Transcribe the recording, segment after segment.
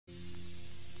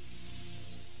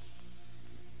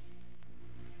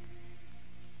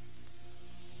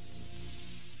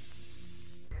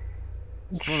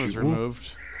One was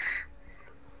removed.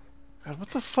 God, what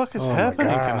the fuck is Oh my happening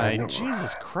God. tonight?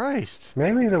 Jesus Christ.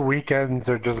 Maybe the weekends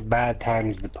are just bad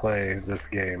times to play this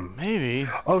game. Maybe.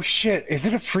 Oh shit, is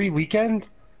it a free weekend?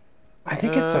 I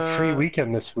think it's a free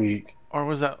weekend this week. Or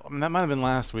was that... that might have been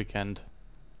last weekend.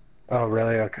 Oh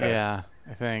really? Okay. Yeah,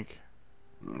 I think.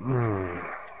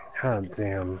 God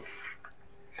damn.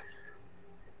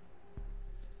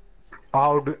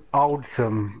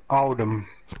 Oldham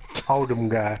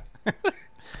guy.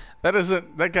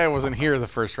 That guy wasn't here the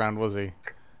first round, was he?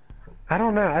 I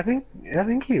don't know. I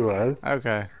think he was.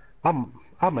 Okay. I'm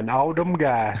an Oldham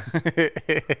guy.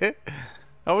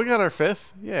 Oh, we got our fifth.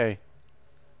 Yay.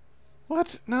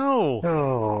 What? No.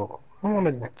 No, I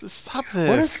want to. Stop this.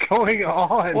 What is going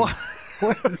on? What?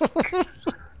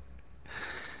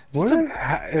 What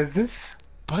is this?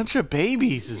 Bunch of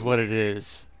babies is what it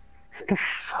is. What the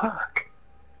fuck?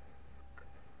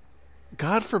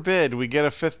 God forbid we get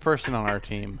a fifth person on our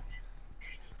team.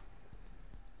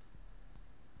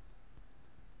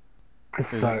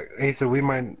 So, Asa, we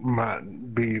might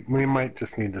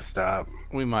just need to stop.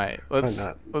 We might. Let's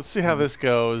see how this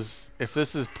goes. If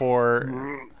this is poor,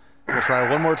 we'll try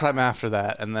one more time after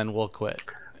that, and then we'll quit.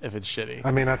 If it's shitty.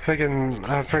 I mean, I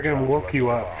friggin' woke you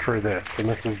up for this, and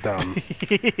this is dumb.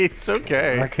 It's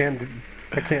okay. I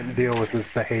can't deal with this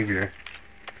behavior.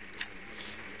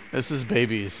 This is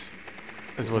babies,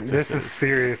 is what this is. This is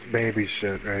serious baby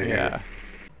shit right here. Yeah.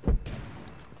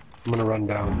 I'm gonna run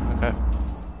down. Okay.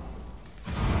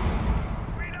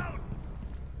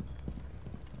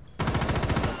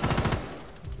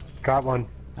 Got one.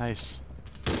 Nice.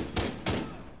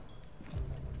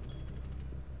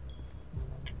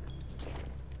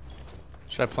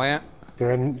 Should I plant?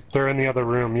 They're in the other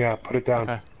room. Yeah, put it down.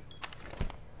 Okay.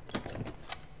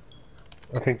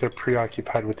 I think they're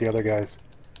preoccupied with the other guys.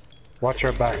 Watch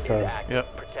our back turn.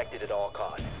 Yep. Protected at all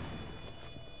costs.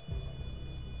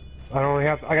 I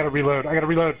gotta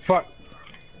reload. Fuck.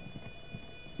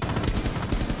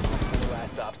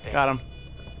 Got him.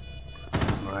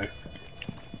 Nice.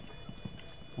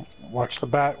 Watch the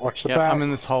back. Watch the Yep, back. I'm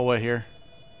in this hallway here.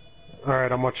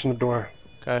 Alright, I'm watching the door.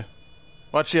 Okay.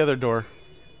 Watch the other door.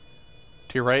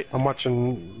 To your right? I'm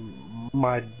watching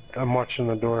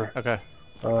the door. Okay.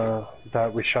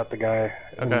 That we shot the guy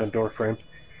in the door frame.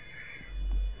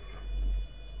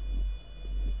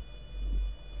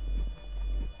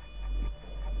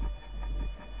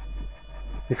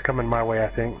 He's coming my way, I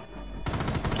think.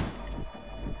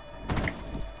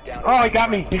 Oh, he got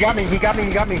me!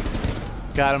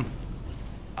 Got him.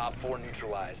 Op 4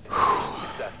 neutralized.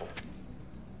 Successful.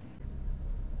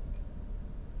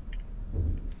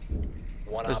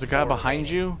 There's a guy behind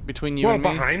you, between you and me.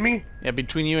 Behind me? Yeah,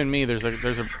 between you and me. There's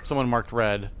someone marked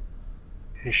red.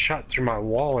 He shot through my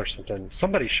wall or something.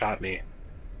 Somebody shot me.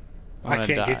 I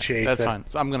can't get you, Asa. That's fine.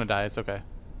 So I'm gonna die. It's okay.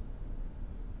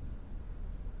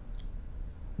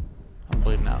 I'm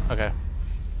bleeding out. Okay.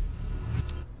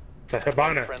 It's a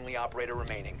Hibana. Friendly operator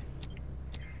remaining.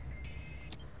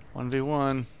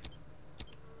 1v1.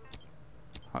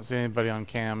 I don't see anybody on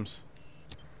cams.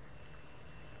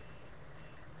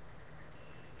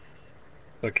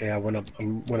 Okay, I went up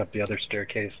the other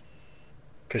staircase.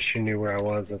 Because she knew where I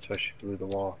was, that's why she blew the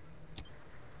wall.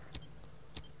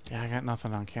 Yeah, I got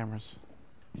nothing on cameras.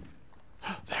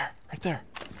 There, right there.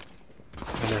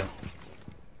 I know.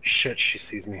 Shit, she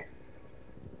sees me.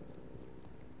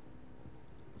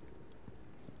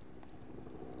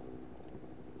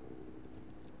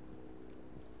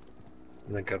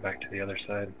 And then go back to the other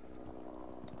side.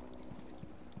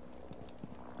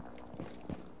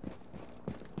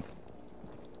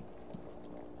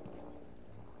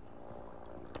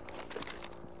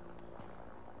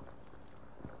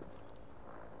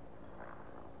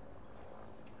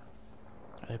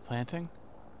 Are they planting?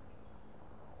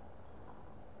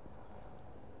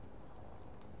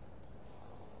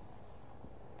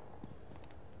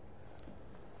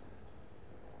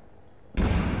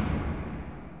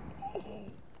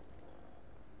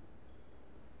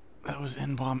 That was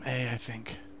in bomb A, I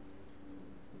think.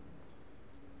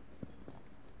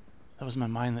 That was my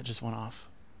mine that just went off.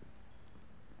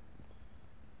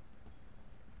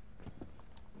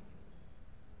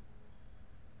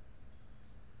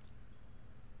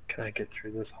 Can I get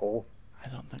through this hole? I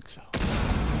don't think so.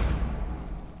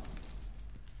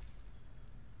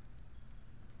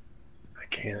 I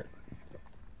can't.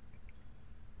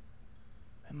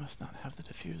 They must not have the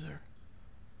diffuser.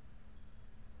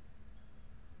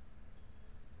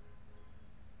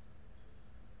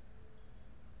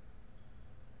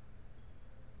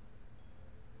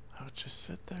 I would just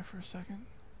sit there for a second.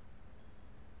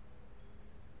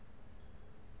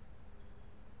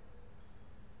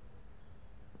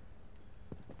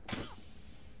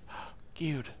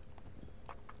 skewed.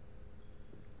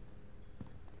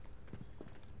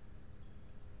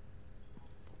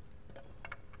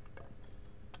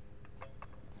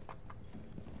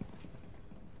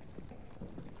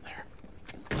 There.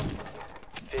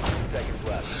 15 seconds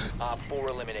left. Op 4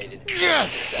 eliminated.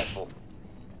 Yes! Successful.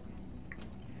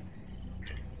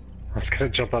 I was gonna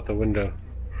jump out the window.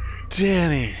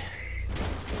 Danny.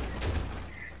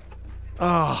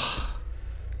 Oh.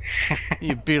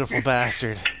 You beautiful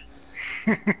bastard.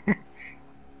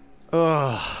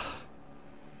 Oh.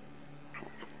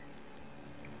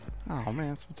 Oh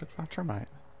man, someone took my termite.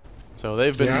 So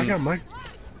they've been. Yeah, I got my.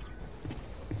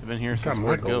 They've been here Got since my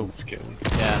word go. golden skin.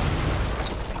 Yeah.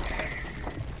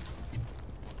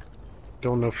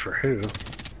 Don't know for who.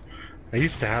 I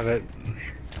used to have it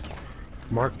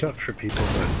marked up for people,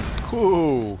 but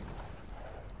Ooh.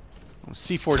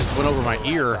 C4 just went over my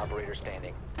ear. Operator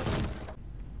standing.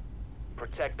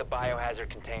 Protect the biohazard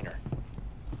container.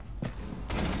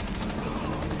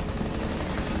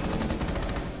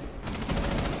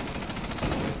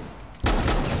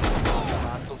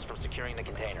 Hostiles from securing the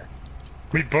container.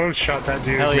 we both shot that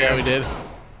dude. Hell yeah, man. we did.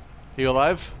 You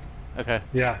alive? Okay.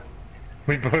 Yeah,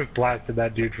 we both blasted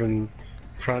that dude from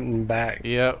front and back.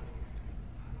 Yep.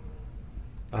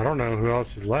 I don't know who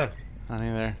else is left. Not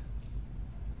either.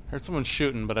 Heard someone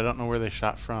shooting, but I don't know where they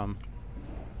shot from.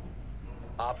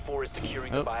 Op 4 is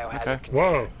securing Oh, the biohazard okay. container.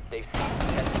 Whoa! They've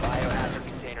tested the biohazard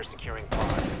container securing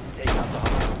pod. Take out the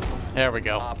hostage. There we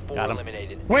go. Op 4 Got him.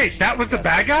 eliminated. Wait, that was the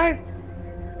bad guy?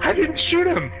 I didn't shoot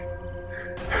him.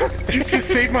 You just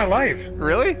saved my life.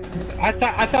 Really? I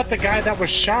thought the guy that was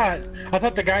shot. I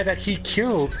thought the guy that he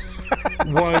killed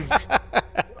was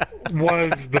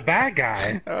the bad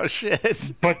guy. Oh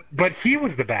shit. But he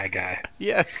was the bad guy.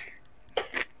 Yes.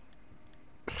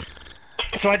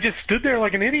 So I just stood there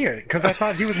like an idiot because I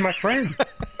thought he was my friend.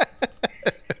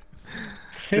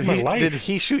 Saved my life. Did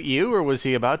he shoot you, or was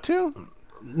he about to?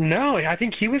 No, I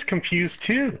think he was confused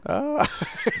too. Oh.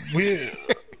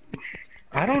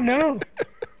 I don't know.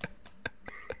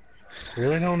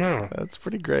 Really don't know. That's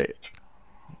pretty great.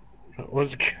 It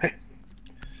was good.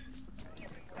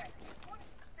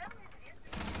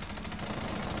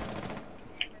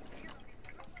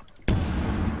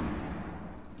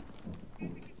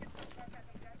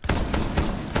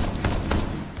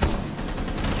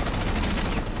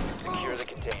 Secure the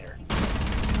container.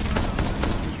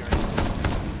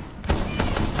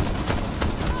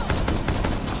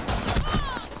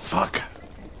 Fuck.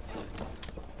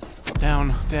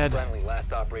 Down, dead. Friendly,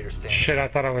 last operator standing. Shit, I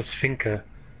thought I was Finka.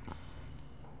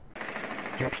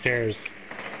 Upstairs.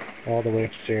 All the way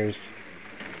upstairs.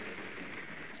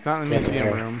 It's not in the museum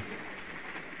Okay. room.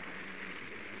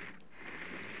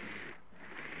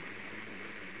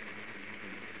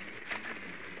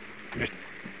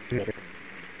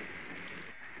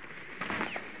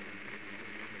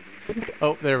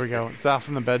 Oh, there we go. It's off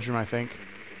in the bedroom, I think.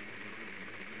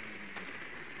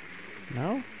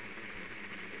 No?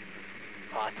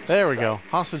 Hostage There we site. go.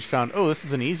 Hostage found. Oh, this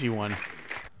is an easy one.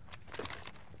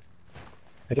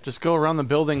 Just go around the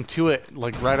building to it,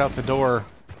 like right out the door.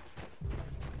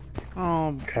 Oh,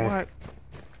 Okay. what?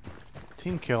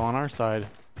 Team kill on our side.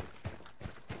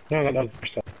 No, that was the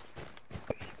first time.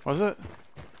 Was it?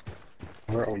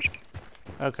 We're orange.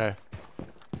 Okay.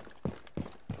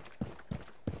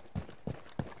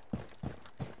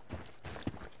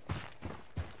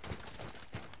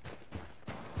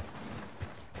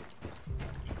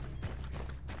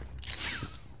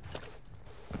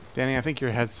 Danny, I think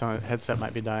your headset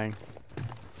might be dying.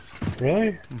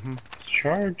 Really? Mm-hmm. It's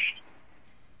charged.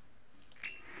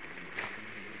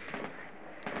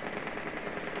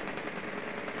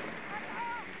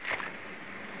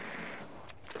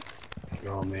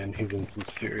 Oh man, he's in some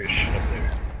serious shit up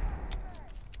there.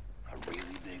 A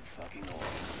really big fucking hole.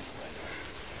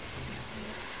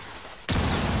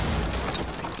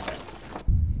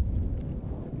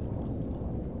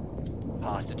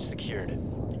 Hostage secured.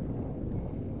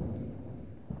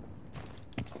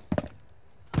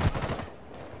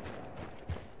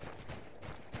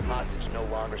 Hostage no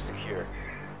longer secure.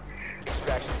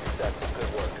 Extraction successful.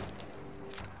 Good work.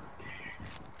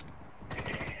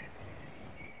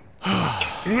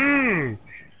 Mmm!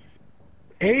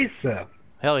 Asa!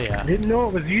 Hell yeah. Didn't know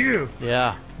it was you!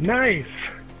 Yeah. Nice!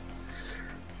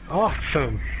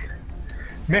 Awesome!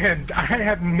 Man, I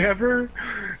have never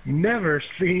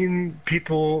seen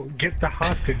people get the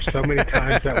hostage so many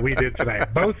times that we did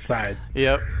tonight. Both sides.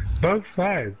 Yep. Both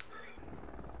sides.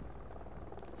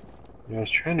 I was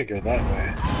trying to go that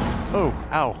way. Oh,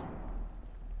 ow.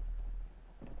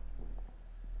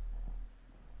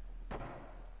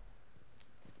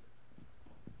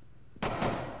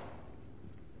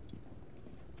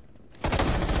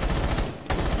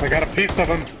 I got a piece of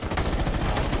him.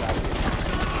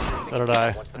 So did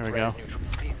I. Once the There we threat go. is neutral,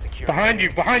 proceed secure. Behind you,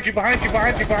 behind you, behind you,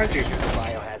 behind you, behind you. Secure the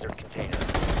biohazard container.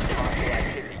 Hostile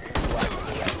activity neutralized the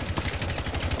threat.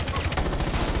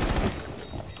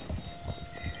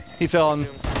 He fell on.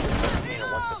 Consume the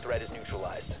container once the threat is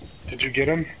neutralized. Did you get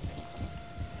him?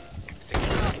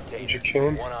 Secure the container. Did you kill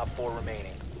him? 1 op 4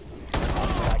 remaining.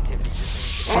 Hostile activity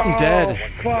resumed. I'm dead. Once the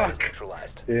threat is Fuck.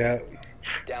 neutralized. Yeah.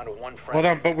 Down to 1 friend. Hold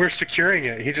on, but we're securing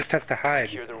it. He just has to hide.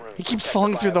 Secure the room. He keeps Protect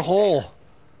falling through the hole.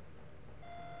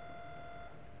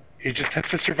 He just has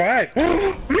to survive.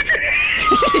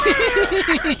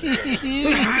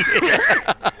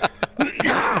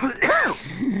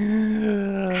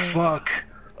 Fuck.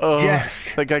 Oh, Yes.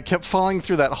 that guy kept falling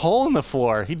through that hole in the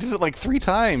floor. He did it like 3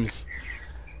 times.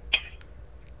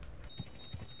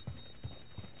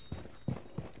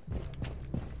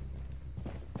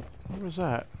 What was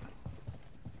that?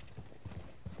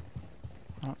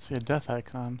 I don't see a death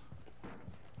icon.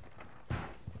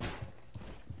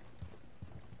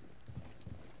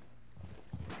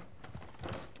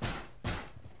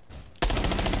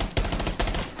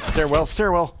 Stairwell,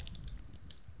 stairwell.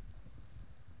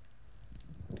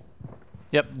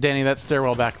 Yep, Danny, that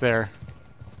stairwell back there.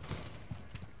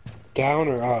 Down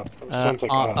or up? Sounds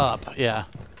like up. Up, yeah.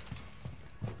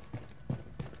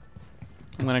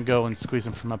 I'm gonna go and squeeze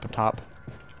him from up atop.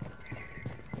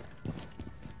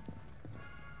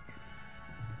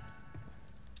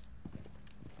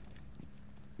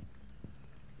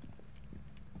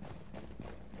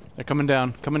 They're coming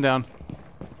down, coming down.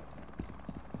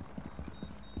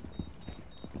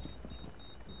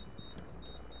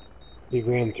 He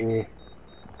ran through.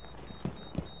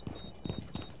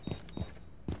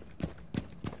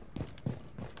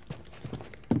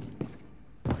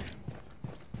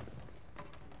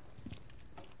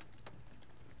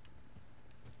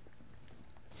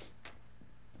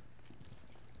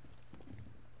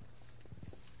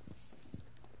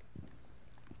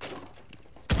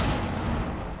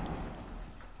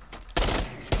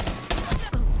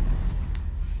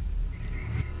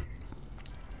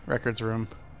 Records room.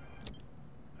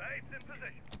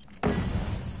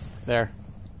 There.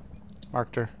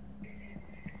 Marked her.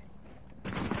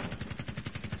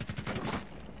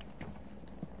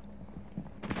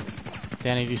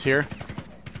 Danny, do you see her?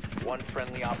 1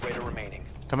 friendly operator remaining.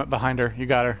 Come up behind her. You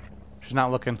got her. She's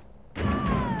not looking.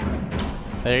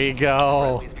 There you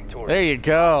go. Friendly's victorious. There you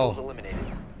Hostiles go. eliminated.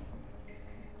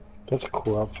 That's a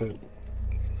cool outfit.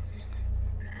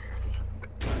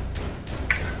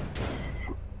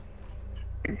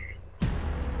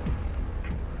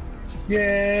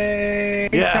 Yay!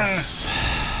 Yes.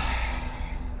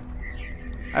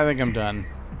 I think I'm done.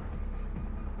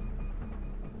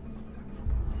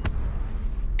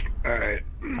 Alright.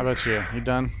 How about you? You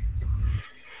done?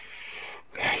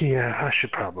 Yeah, I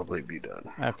should probably be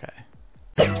done. Okay.